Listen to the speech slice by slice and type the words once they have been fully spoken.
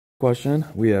Question,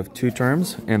 we have two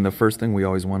terms, and the first thing we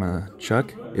always want to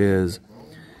check is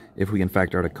if we can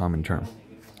factor out a common term.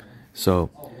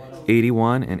 So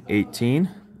 81 and 18,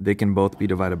 they can both be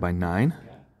divided by 9,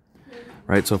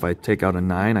 right? So if I take out a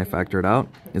 9, I factor it out.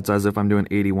 It's as if I'm doing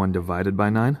 81 divided by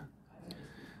 9.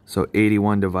 So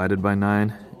 81 divided by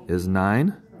 9 is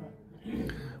 9. We're going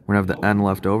to have the n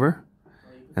left over.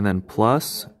 And then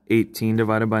plus 18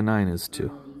 divided by 9 is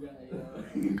 2.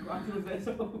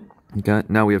 Okay,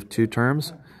 now we have two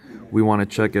terms. We want to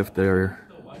check if they're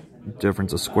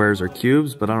difference of squares or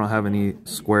cubes, but I don't have any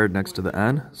squared next to the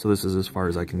n, so this is as far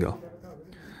as I can go.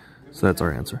 So that's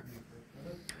our answer.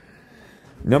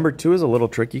 Number 2 is a little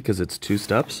tricky because it's 2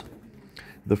 steps.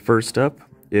 The first step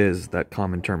is that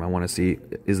common term. I want to see,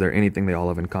 is there anything they all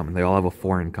have in common? They all have a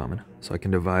 4 in common. So I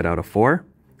can divide out a 4.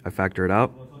 I factor it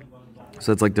out.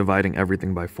 So it's like dividing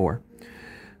everything by 4.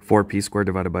 4p squared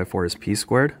divided by 4 is p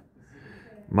squared.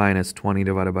 Minus 20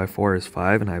 divided by 4 is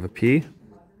 5, and I have a p.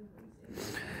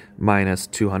 Minus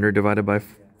 200 divided by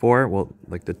 4, well,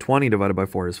 like the 20 divided by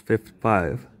 4 is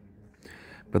 5.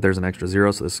 But there's an extra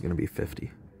 0, so this is going to be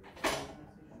 50.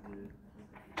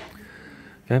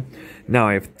 Okay, now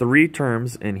I have 3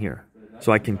 terms in here.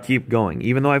 So I can keep going.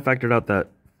 Even though I factored out that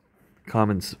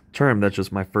common term, that's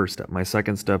just my first step. My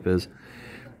second step is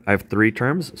I have 3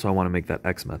 terms, so I want to make that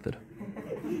x method.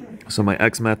 So my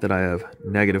x method, I have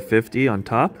negative 50 on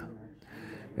top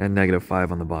and negative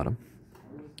 5 on the bottom.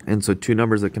 And so 2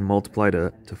 numbers that can multiply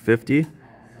to 50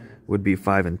 would be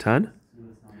 5 and 10.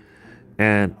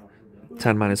 And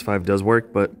 10 minus 5 does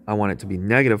work, but I want it to be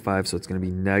negative 5, so it's going to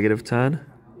be negative 10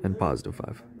 and positive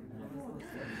 5.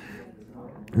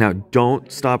 Now,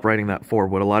 don't stop writing that 4.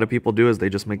 What a lot of people do is they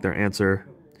just make their answer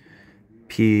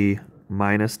p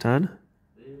minus 10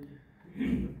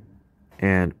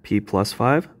 and p plus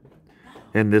 5.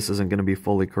 And this isn't going to be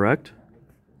fully correct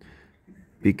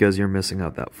because you're missing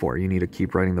out that 4. You need to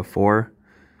keep writing the 4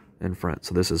 in front.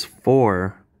 So this is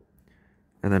 4,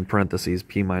 and then parentheses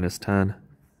p minus 10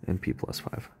 and p plus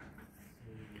 5.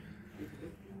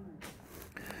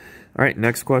 All right,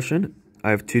 next question.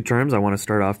 I have 2 terms. I want to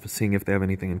start off seeing if they have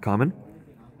anything in common.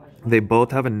 They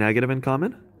both have a negative in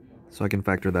common, so I can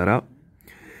factor that out.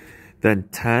 Then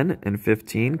 10 and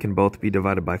 15 can both be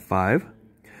divided by 5.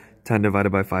 10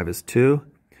 divided by 5 is 2.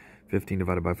 15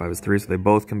 divided by 5 is 3. So they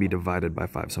both can be divided by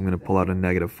 5. So I'm going to pull out a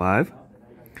negative 5.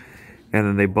 And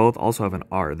then they both also have an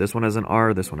r. This one has an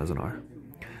r. This one has an r.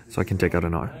 So I can take out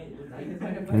an r.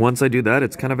 Once I do that,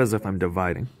 it's kind of as if I'm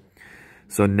dividing.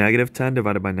 So negative 10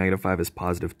 divided by negative 5 is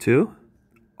positive 2.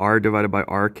 R divided by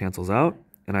r cancels out.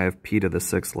 And I have p to the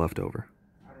 6th left over.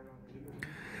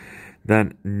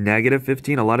 Then negative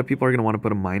 15. A lot of people are going to want to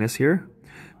put a minus here.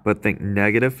 But think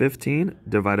negative 15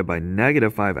 divided by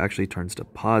negative 5 actually turns to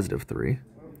positive 3.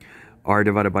 R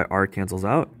divided by r cancels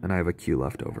out, and I have a q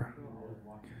left over.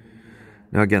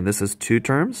 Now again, this is 2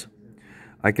 terms.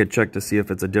 I could check to see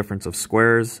if it's a difference of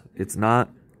squares. It's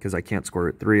not, because I can't square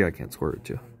root 3, I can't square root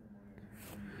 2.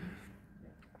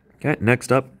 Okay,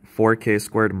 next up, 4k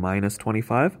squared minus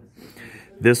 25.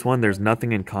 This one, there's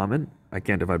nothing in common. I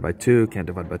can't divide by 2, can't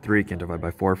divide by 3, can't divide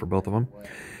by 4 for both of them.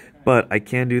 But I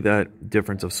can do that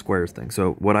difference of squares thing.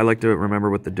 So what I like to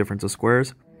remember with the difference of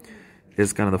squares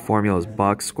is kind of the formula is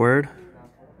box squared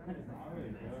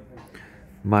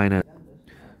minus,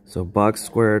 so box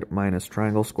squared minus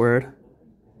triangle squared.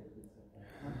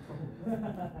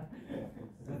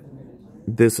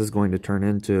 This is going to turn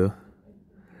into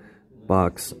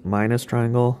box minus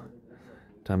triangle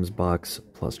times box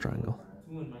plus triangle.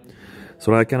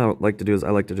 So what I kind of like to do is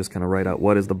I like to just kind of write out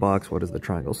what is the box, what is the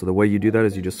triangle. So the way you do that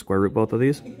is you just square root both of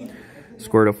these.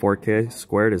 Square root of 4k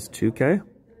squared is 2k.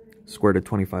 Square root of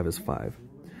 25 is 5.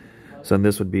 So then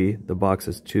this would be the box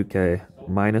is 2k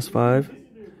minus 5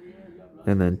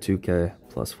 and then 2k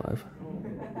plus 5.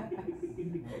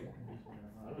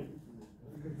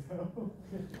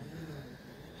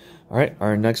 All right,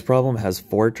 our next problem has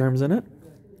 4 terms in it.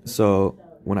 So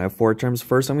when I have 4 terms,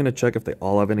 first I'm going to check if they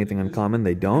all have anything in common.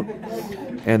 They don't.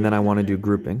 And then I want to do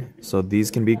grouping. So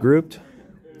these can be grouped,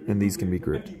 and these can be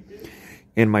grouped.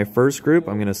 In my first group,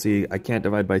 I'm going to see I can't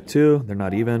divide by 2. They're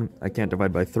not even. I can't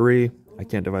divide by 3. I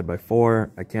can't divide by 4.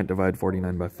 I can't divide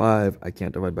 49 by 5. I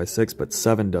can't divide by 6, but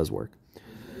 7 does work.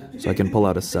 So I can pull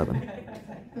out a 7.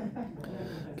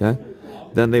 Okay?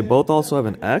 Then they both also have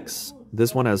an x.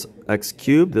 This one has x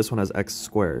cubed. This one has x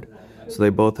squared. So they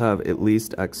both have at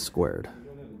least x squared.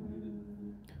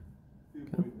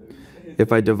 Okay.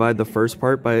 If I divide the first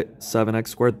part by 7x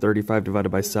squared, 35 divided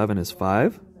by 7 is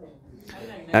 5.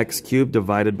 X cubed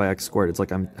divided by x squared. It's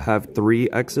like I have 3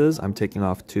 x's. I'm taking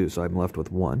off 2, so I'm left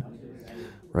with 1.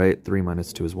 Right? 3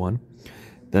 minus 2 is 1.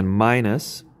 Then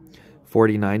minus,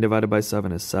 49 divided by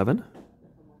 7 is 7.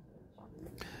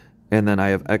 And then I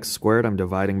have x squared. I'm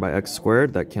dividing by x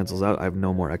squared. That cancels out. I have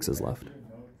no more x's left.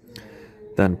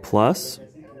 Then plus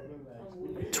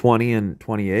 20 and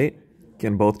 28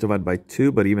 can both divide by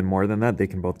 2, but even more than that, they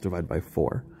can both divide by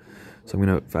 4. So I'm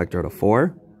going to factor out a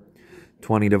 4.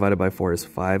 20 divided by 4 is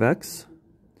 5x,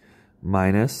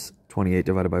 minus 28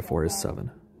 divided by 4 is 7.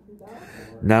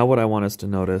 Now what I want us to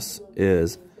notice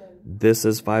is this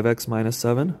is 5x minus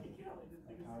 7,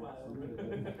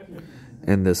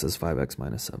 and this is 5x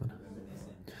minus 7.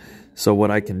 So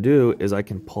what I can do is I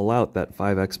can pull out that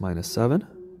 5x minus 7.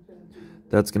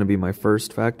 That's going to be my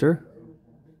first factor.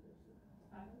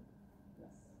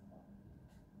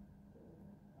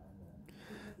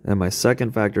 And my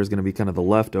second factor is going to be kind of the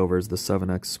leftovers, the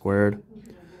 7x squared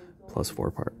plus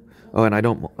 4 part. Oh, and I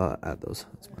don't add those.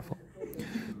 That's my fault.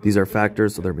 These are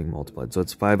factors, so they're being multiplied. So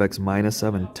it's 5x minus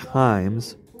 7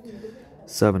 times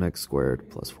 7x squared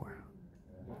plus 4.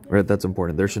 All right, that's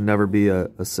important. There should never be a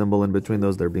symbol in between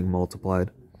those. They're being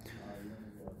multiplied.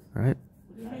 All right.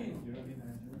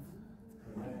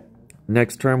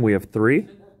 Next term, we have 3.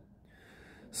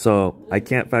 So I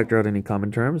can't factor out any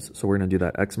common terms, so we're going to do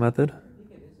that x method.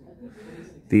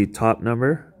 The top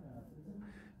number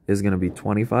is going to be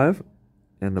 25,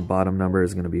 and the bottom number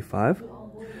is going to be 5.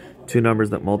 Two numbers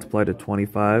that multiply to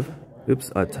 25,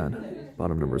 10.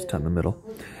 Bottom number is 10 in the middle.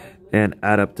 And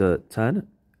add up to 10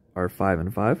 are 5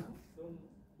 and 5.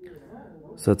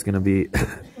 So it's going to be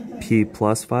p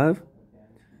plus 5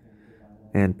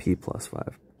 and p plus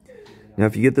 5. Now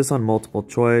if you get this on multiple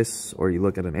choice, or you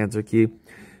look at an answer key,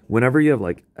 whenever you have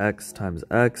like x times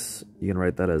x, you can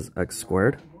write that as x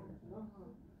squared.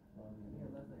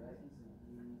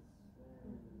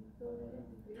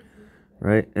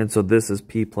 Right? And so this is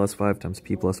p plus 5 times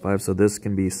p plus 5. So this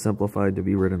can be simplified to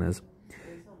be written as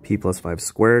p plus 5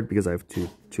 squared, because I have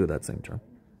two of that same term.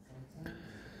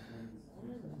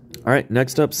 All right,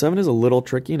 next up, 7 is a little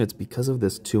tricky, and it's because of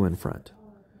this 2 in front.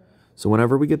 So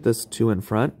whenever we get this 2 in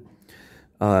front,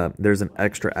 there's an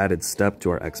extra added step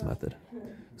to our x method.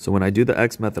 So when I do the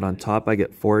x method, on top I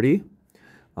get 40.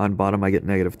 On bottom I get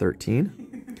negative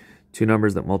 13. Two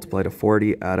numbers that multiply to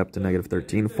 40 add up to negative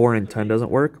 13. 4 and 10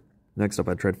 doesn't work. Next up,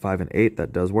 I tried 5 and 8.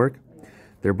 That does work.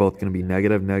 They're both going to be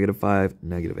negative, negative 5,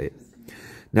 negative 8.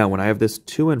 Now, when I have this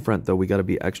 2 in front, though, we got to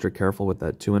be extra careful with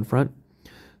that 2 in front.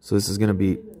 So this is going to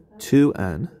be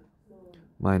 2n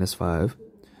minus 5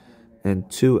 and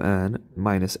 2n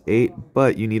minus 8.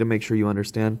 But you need to make sure you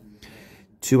understand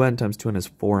 2n times 2n is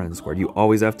 4n squared. You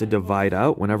always have to divide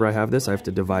out. Whenever I have this, I have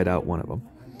to divide out one of them.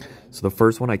 So the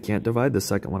first one I can't divide. The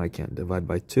second one I can't. Divide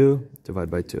by 2, divide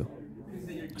by 2.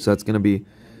 So that's going to be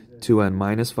 2n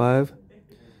minus 5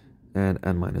 and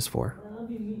n minus 4.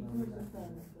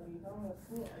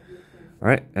 All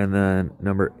right, and then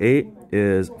number 8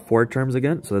 is 4 terms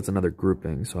again, so that's another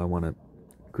grouping. So I want to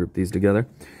group these together.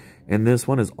 And this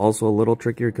one is also a little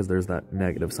trickier because there's that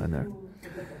negative sign there.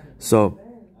 So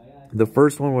the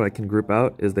first one, what I can group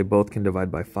out is they both can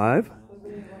divide by 5,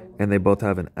 and they both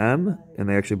have an m, and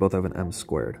they actually both have an m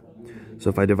squared.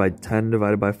 So if I divide 10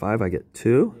 divided by 5, I get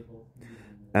 2.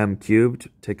 M cubed,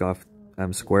 take off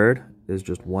m squared, is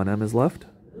just 1m is left.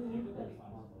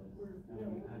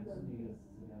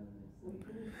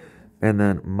 And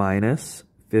then minus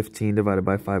 15 divided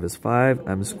by 5 is 5.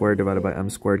 M squared divided by m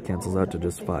squared cancels out to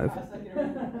just 5.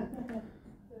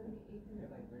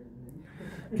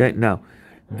 Okay, now,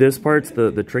 this part's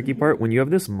the tricky part. When you have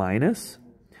this minus,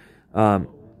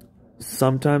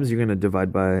 sometimes you're going to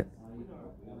divide by,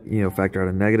 factor out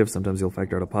a negative. Sometimes you'll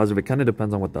factor out a positive. It kind of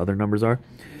depends on what the other numbers are,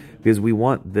 because we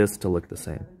want this to look the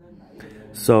same.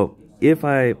 So if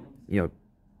I,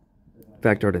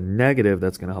 factor out a negative,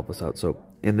 that's going to help us out. So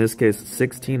in this case,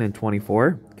 16 and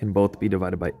 24 can both be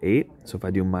divided by 8. So if I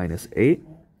do minus 8,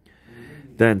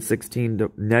 then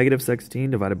negative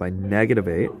 16 divided by negative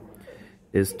 8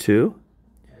 is 2.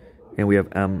 And we have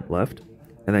m left.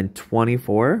 And then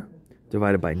 24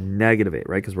 divided by negative 8,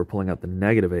 right? Because we're pulling out the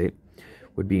negative 8,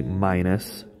 would be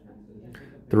minus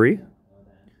 3. And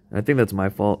I think that's my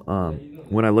fault.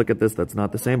 When I look at this, that's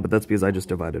not the same, but that's because I just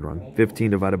divided wrong.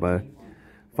 15 divided by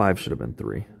 5 should have been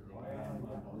 3.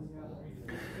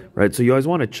 Right, so you always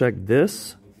want to check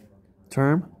this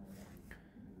term.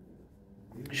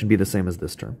 Should be the same as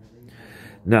this term.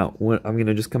 Now, I'm going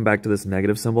to just come back to this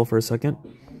negative symbol for a second.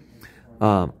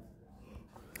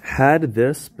 Had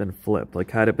this been flipped,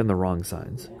 like had it been the wrong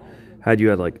signs, had you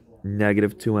had like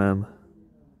negative 2m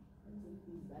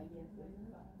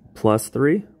plus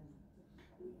 3,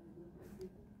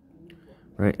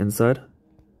 right, inside.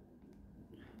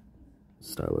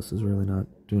 Stylus is really not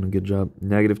doing a good job.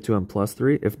 Negative 2m plus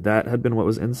 3. If that had been what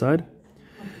was inside,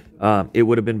 it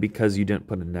would have been because you didn't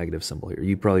put a negative symbol here.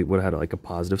 You probably would have had like a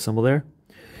positive symbol there.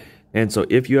 And so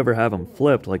if you ever have them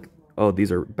flipped, like, oh,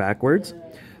 these are backwards,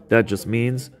 that just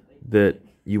means that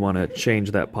you want to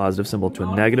change that positive symbol to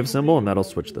a negative symbol, and that'll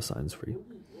switch the signs for you.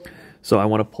 So I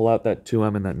want to pull out that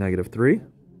 2m and that -3.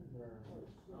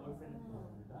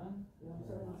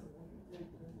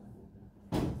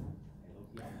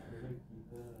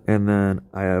 And then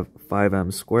I have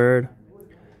 5m squared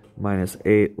minus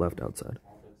 8 left outside.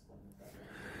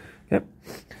 Okay.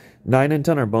 9 and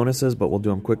 10 are bonuses, but we'll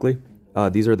do them quickly.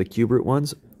 These are the cube root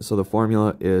ones. So the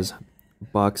formula is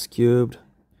box cubed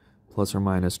plus or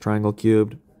minus triangle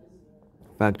cubed.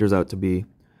 Factors out to be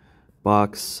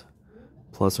box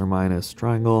plus or minus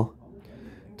triangle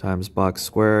times box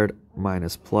squared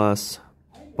minus plus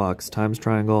box times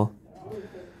triangle,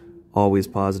 always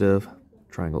positive,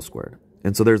 triangle squared.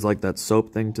 And so there's like that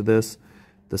SOAP thing to this,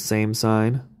 the same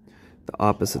sign, the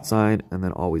opposite sign, and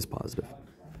then always positive.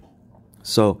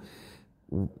 So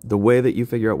the way that you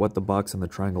figure out what the box and the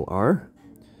triangle are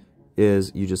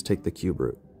is you just take the cube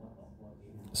root.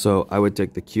 So I would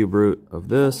take the cube root of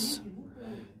this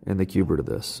and the cube root of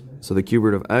this. So the cube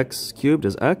root of x cubed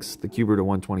is x, the cube root of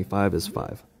 125 is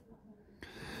 5.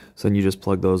 So then you just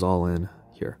plug those all in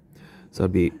here. So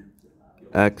it'd be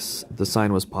x, the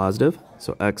sign was positive,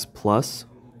 so x plus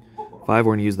 5,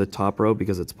 we're going to use the top row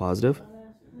because it's positive.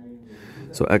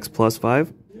 So x plus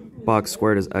 5, box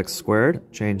squared is x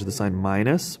squared, change the sign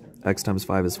minus, x times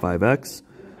 5 is 5x,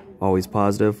 always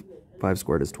positive, 5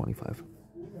 squared is 25.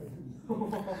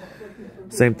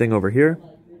 Same thing over here.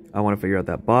 I want to figure out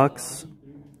that box,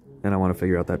 and I want to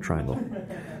figure out that triangle.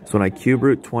 So when I cube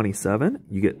root 27,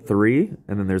 you get 3,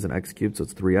 and then there's an x cubed, so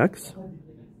it's 3x.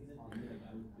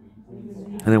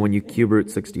 And then when you cube root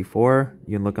 64,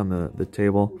 you can look on the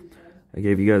table I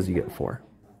gave you guys, you get 4.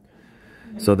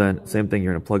 So then, same thing,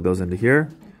 you're going to plug those into here.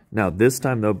 Now, this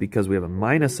time, though, because we have a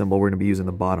minus symbol, we're going to be using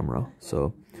the bottom row.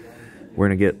 So we're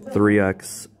going to get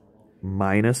 3x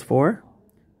minus 4.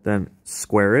 Then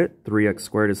square it. 3x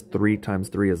squared is 3 times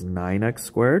 3 is 9x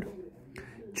squared.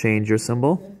 Change your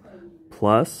symbol.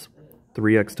 Plus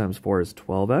 3x times 4 is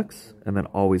 12x. And then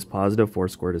always positive, 4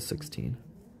 squared is 16.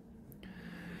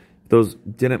 If those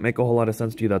didn't make a whole lot of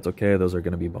sense to you, that's okay. Those are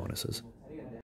going to be bonuses.